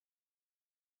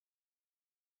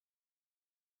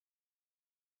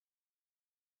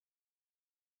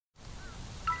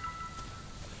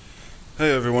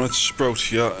Hey everyone, it's Sprout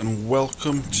here, and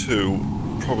welcome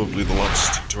to probably the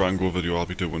last Durango video I'll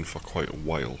be doing for quite a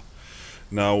while.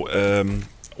 Now, I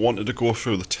wanted to go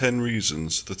through the 10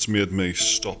 reasons that's made me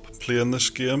stop playing this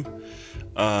game,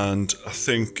 and I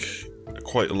think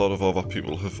quite a lot of other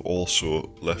people have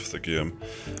also left the game.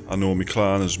 I know my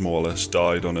clan has more or less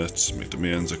died on it, my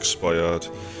domain's expired,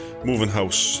 moving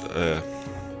house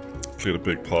played a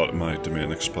big part of my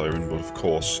domain expiring, but of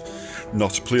course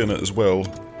not playing it as well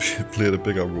played a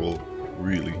bigger role,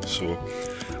 really. So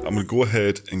I'm going to go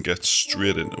ahead and get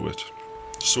straight into it.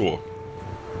 So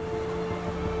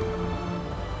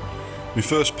my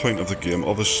first point of the game,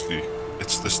 obviously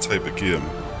it's this type of game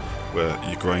where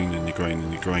you grind and you grind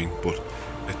and you grind, but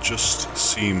it just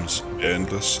seems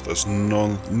endless. There's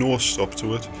no stop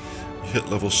to it. You hit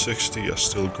level 60, you're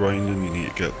still grinding, you need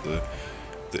to get the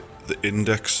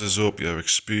indexes up, your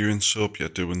experience up, you're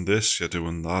doing this, you're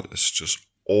doing that. It's just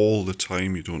all the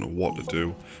time. You don't know what to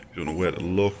do, you don't know where to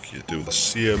look, you do the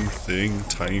same thing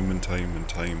time and time and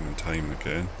time and time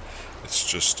again. It's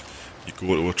just, you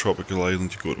go to a tropical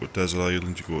island, you go to a desert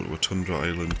island, you go to a tundra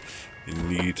island, you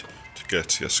need to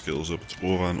get your skills up. It's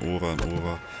over and over and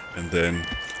over, and then,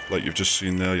 like you've just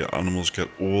seen there, your animals get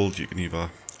old. You can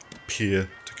either pay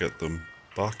to get them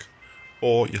back,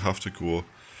 or you have to go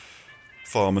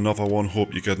farm another one,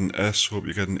 hope you get an S, hope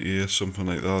you get an A, something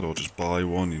like that, or just buy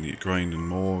one. You need grinding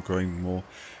more,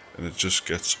 and it just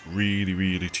gets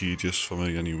really tedious for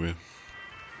me anyway.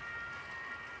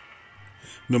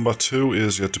 Number 2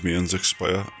 is your domains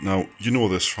expire. Now, you know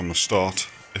this from the start.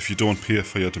 If you don't pay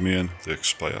for your domain, they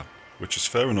expire, which is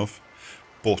fair enough.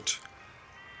 But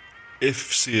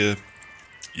if, say,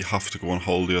 you have to go on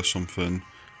holiday or something,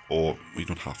 or you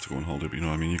don't have to go on holiday, but you know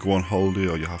what I mean, you go on holiday,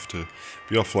 or you have to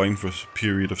be offline for a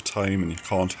period of time and you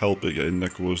can't help it, your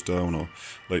internet goes down, or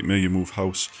like me, you move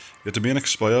house, your domain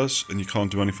expires and you can't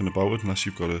do anything about it unless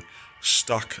you've got a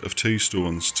stack of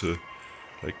T-stones to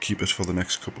like keep it for the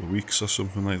next couple of weeks or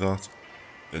something like that,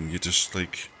 and you just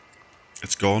like,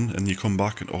 it's gone, and you come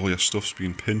back and all your stuff's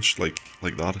been pinched like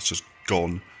that. It's just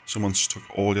gone. Someone's took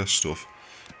all your stuff.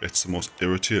 It's the most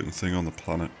irritating thing on the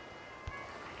planet.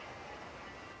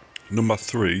 Number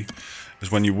 3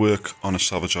 is when you work on a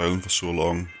savage island for so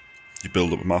long, you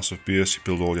build up a massive base, you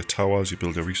build all your towers, you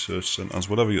build your research centers,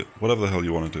 whatever the hell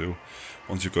you want to do,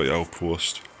 once you've got your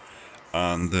outpost,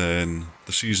 and then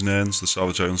the season ends, the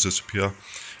savage islands disappear,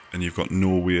 and you've got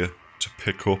no way to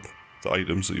pick up the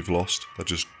items that you've lost. They're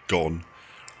just gone.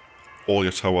 All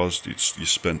your towers, you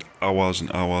spent hours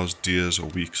and hours, days or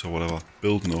weeks or whatever,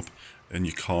 building up, and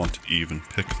you can't even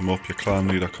pick them up. Your clan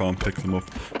leader can't pick them up.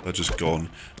 They're just gone.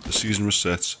 The season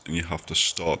resets and you have to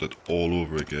start it all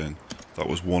over again. That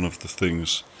was one of the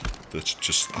things that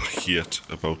just I hate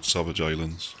about Savage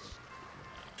Islands.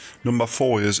 Number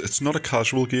 4 is, it's not a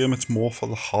casual game, it's more for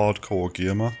the hardcore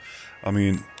gamer. I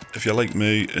mean, if you're like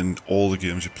me and all the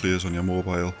games you play is on your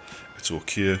mobile, it's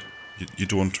okay. You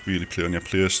don't really play on your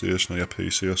PlayStation or your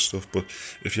PC or stuff, but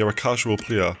if you're a casual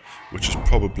player, which is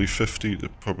probably 50 to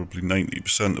probably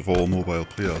 90% of all mobile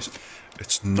players,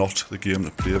 it's not the game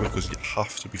to play, because you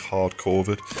have to be hardcore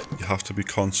with it, you have to be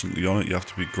constantly on it, you have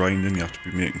to be grinding, you have to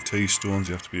be making T-stones,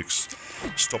 you have to be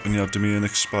stopping your domain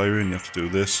expiring, you have to do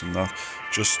this and that,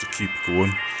 just to keep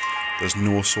going. There's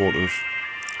no sort of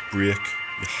break,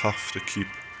 you have to keep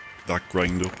that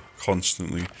grind up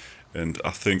constantly, and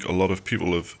I think a lot of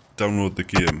people have downloaded the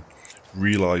game,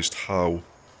 realised how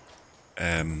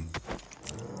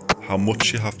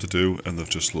much you have to do, and they've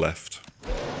just left.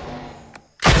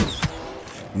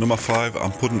 Number 5,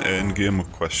 I'm putting end game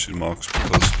with question marks,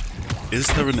 because is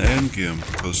there an end game?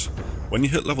 Because when you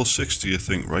hit level 60 you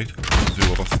think, right, you can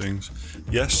do other things.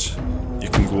 Yes, you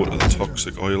can go to the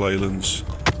toxic oil islands,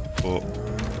 but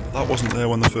that wasn't there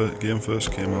when the game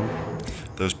first came out.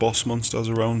 There's boss monsters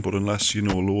around, but unless you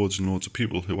know loads and loads of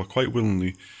people who are quite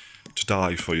willingly to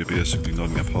die for you, basically,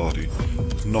 not in your party,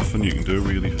 there's nothing you can do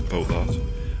really about that.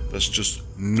 There's just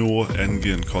no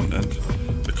endgame content.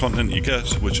 The content you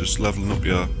get, which is leveling up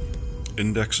your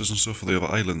indexes and stuff for the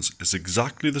other islands, is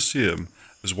exactly the same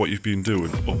as what you've been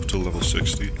doing up till level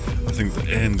 60. I think the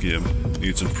endgame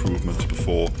needs improvement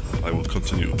before I will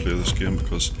continue to play this game,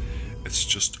 because it's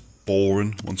just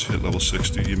boring. Once you hit level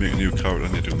 60, you make a new character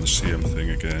and you're doing the same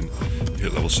thing again. You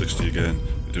hit level 60 again,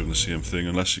 you're doing the same thing,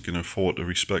 unless you can afford to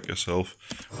respec yourself,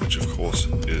 which of course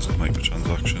is a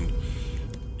microtransaction.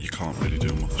 You can't really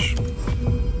do much.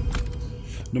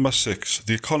 Number 6,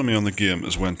 the economy on the game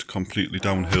has went completely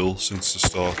downhill since the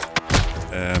start.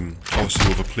 Obviously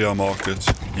with a player market,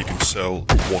 you can sell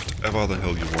whatever the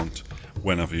hell you want,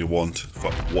 whenever you want,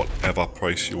 for whatever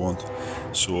price you want.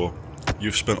 So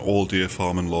you've spent all day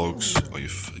farming logs, or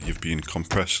you've been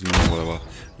compressing them or whatever.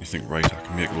 You think, right, I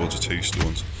can make loads of tea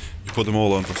stones. You put them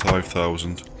all on for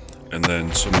 5,000, and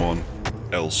then someone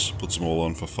else puts them all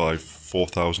on for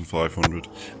 4,500,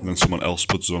 and then someone else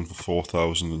puts it on for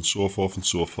 4,000, and so forth and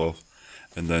so forth.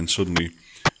 And then suddenly,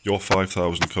 your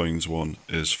 5,000 coins one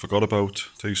is forgot about,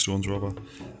 tea stones rather,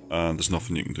 and there's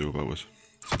nothing you can do about it.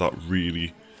 So that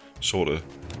really sort of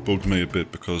bugged me a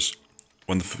bit, because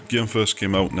when the game first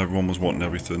came out and everyone was wanting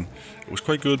everything, it was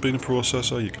quite good being a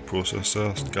processor. You could process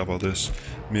this, gather this,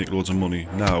 make loads of money.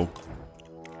 Now,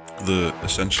 the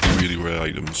essentially really rare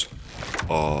items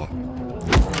are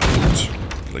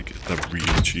like, they're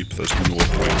really cheap. There's no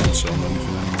point in selling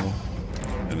anything anymore,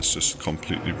 and it's just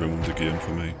completely ruined the game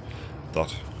for me.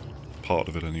 That part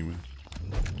of it anyway.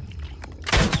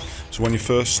 So when you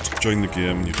first join the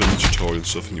game and you've done the tutorial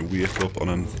stuff and you wake up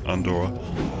on Andorra,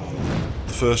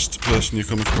 the first person you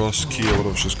come across, Kia,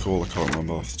 whatever it's just called, I can't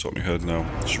remember off the top of my head now,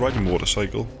 she's riding a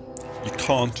motorcycle. You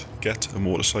can't get a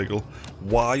motorcycle.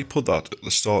 Why put that at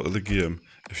the start of the game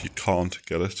if you can't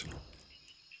get it?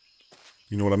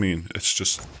 You know what I mean? It's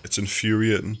just, it's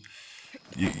infuriating.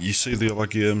 You see the other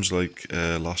games like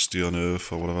Last Day on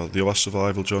Earth or whatever, the other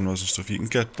survival genres and stuff, you can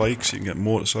get bikes, you can get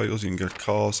motorcycles, you can get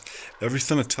cars,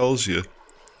 everything it tells you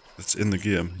that's in the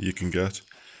game you can get.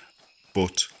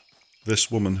 But this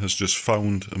woman has just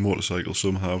found a motorcycle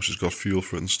somehow, she's got fuel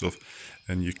for it and stuff,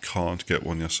 and you can't get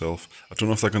one yourself. I don't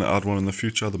know if they're going to add one in the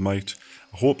future, they might.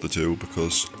 I hope they do,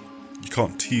 because you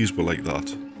can't tease me like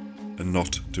that and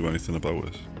not do anything about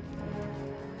it.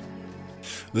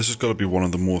 This has got to be one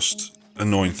of the most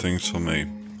annoying things for me.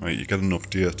 Right, you get an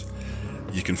update,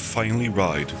 you can finally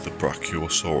ride the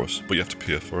Brachiosaurus, but you have to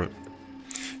pay for it.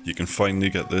 You can finally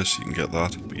get this, you can get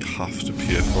that, but you have to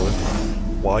pay for it.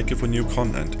 Why give a new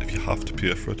content if you have to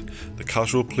pay for it? The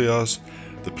casual players,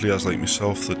 the players like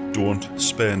myself that don't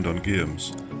spend on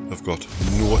games, have got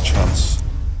no chance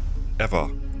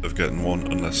ever of getting one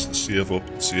unless they save up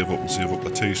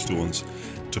their tea stones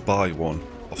to buy one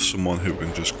of someone who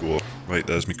can just go, right,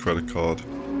 there's my credit card.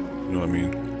 You know what I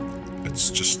mean?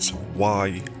 It's just,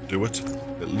 why do it?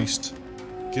 At least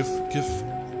give.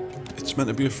 It's meant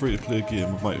to be a free-to-play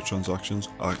game with microtransactions.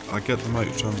 I get the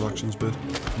microtransactions bit.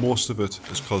 Most of it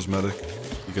is cosmetic.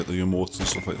 You get the emotes and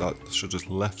stuff like that. They should just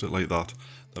left it like that.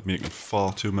 They're making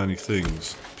far too many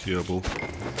things payable.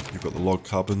 You've got the log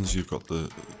cabins, you've got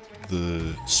the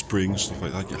springs, stuff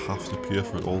like that. You have to pay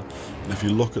for it all. And if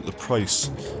you look at the price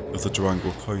of the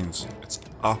Durango coins, it's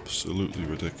absolutely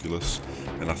ridiculous.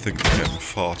 And I think they're getting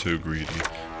far too greedy,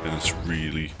 and it's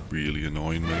really, really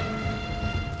annoying me.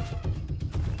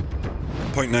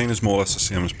 Point 9 is more or less the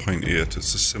same as point 8,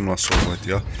 it's a similar sort of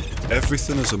idea.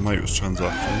 Everything is a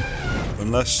microtransaction.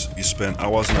 Unless you spend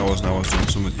hours and hours and hours doing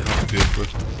something, you have to pay for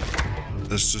it.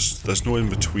 There's no in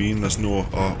between, there's no,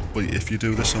 but if you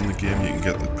do this on the game you can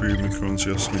get the premium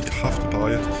currency or something, you have to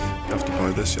buy it. You have to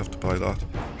buy this, you have to buy that.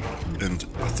 And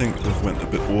I think they've went a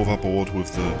bit overboard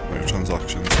with the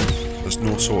microtransactions. There's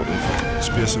no sort of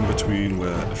space in between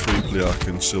where a free player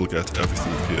can still get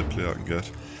everything a paid player can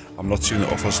get. I'm not seeing it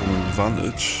offers an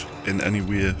advantage in any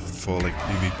way for like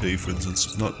PvP, for instance.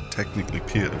 It's not technically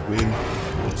pay to win,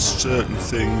 but certain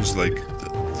things like,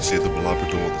 say the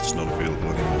Labrador that's not available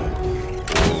anymore,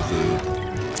 or the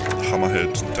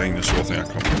hammerhead dinosaur thing, I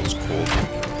can't remember what it's called.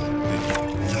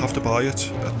 You have to buy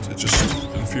it. It just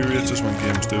infuriates us when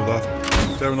games do that.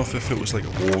 Fair enough if it was like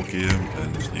a war game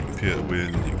and you can pay to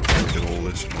win, you can get all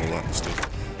this and all that and stuff.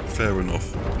 Fair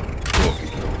enough, but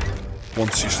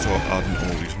once you start adding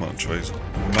all these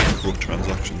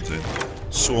microtransactions in,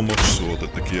 so much so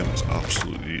that the game is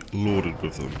absolutely loaded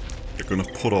with them, you're going to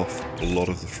put off a lot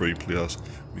of the free players,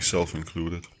 myself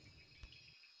included.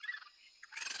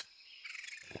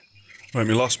 Right,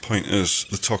 my last point is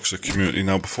the toxic community.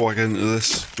 Now, before I get into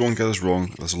this, don't get us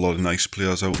wrong, there's a lot of nice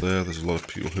players out there, there's a lot of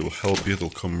people who will help you, they'll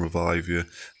come revive you,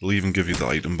 they'll even give you the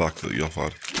item back that you've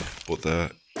had, but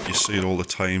you see it all the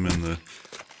time in the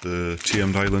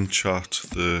TM'd Island chat,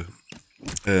 the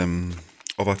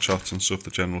other chats and stuff,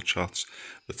 the general chats,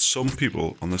 that some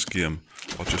people on this game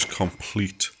are just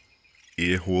complete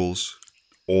a-holes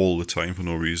all the time for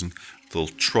no reason. They'll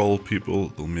troll people,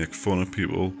 they'll make fun of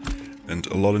people, and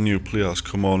a lot of new players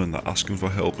come on and they're asking for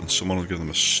help and someone will give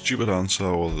them a stupid answer,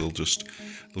 or they'll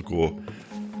go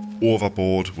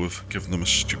overboard with giving them a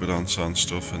stupid answer and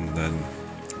stuff, and then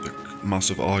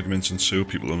massive arguments ensue,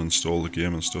 people uninstall the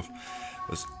game and stuff.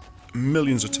 There's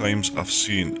millions of times I've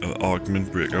seen an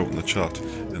argument break out in the chat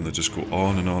and they just go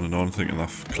on and on and on thinking they're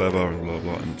clever and blah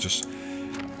blah, and just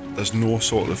there's no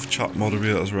sort of chat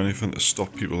moderators or anything to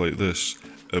stop people like this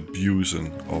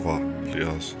abusing other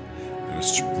players. and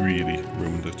it's really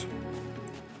ruined it.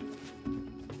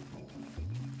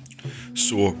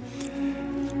 So,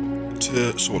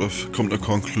 to sort of come to a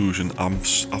conclusion, I've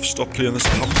stopped playing this. I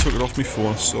haven't took it off my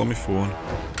phone, it's still on my phone.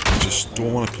 I just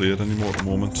don't want to play it anymore at the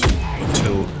moment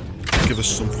until they give us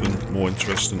something more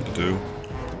interesting to do.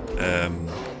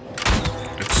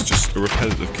 It's just a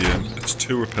repetitive game. It's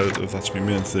too repetitive, that's my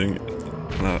main thing.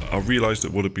 And I realised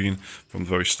it would have been from the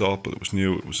very start, but it was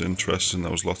new, it was interesting,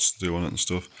 there was lots to do on it and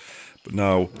stuff. But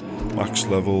now, max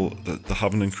level, they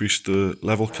haven't increased the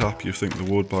level cap, you think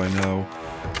they would by now.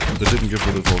 They didn't give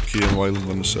rid of Durango Wildlands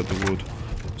when they said they would,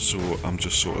 so I'm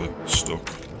just sort of stuck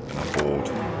and I'm bored.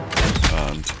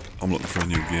 And I'm looking for a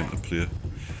new game to play.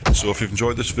 So if you've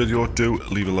enjoyed this video, do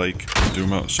leave a like, do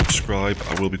remember to subscribe.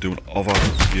 I will be doing other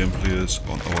gameplays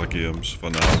on other games for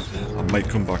now. I might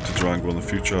come back to Durango in the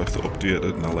future if they update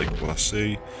it and I like what I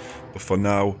see. But for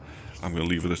now, I'm going to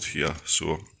leave it at here.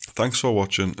 So thanks for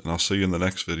watching and I'll see you in the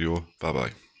next video. Bye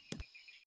bye.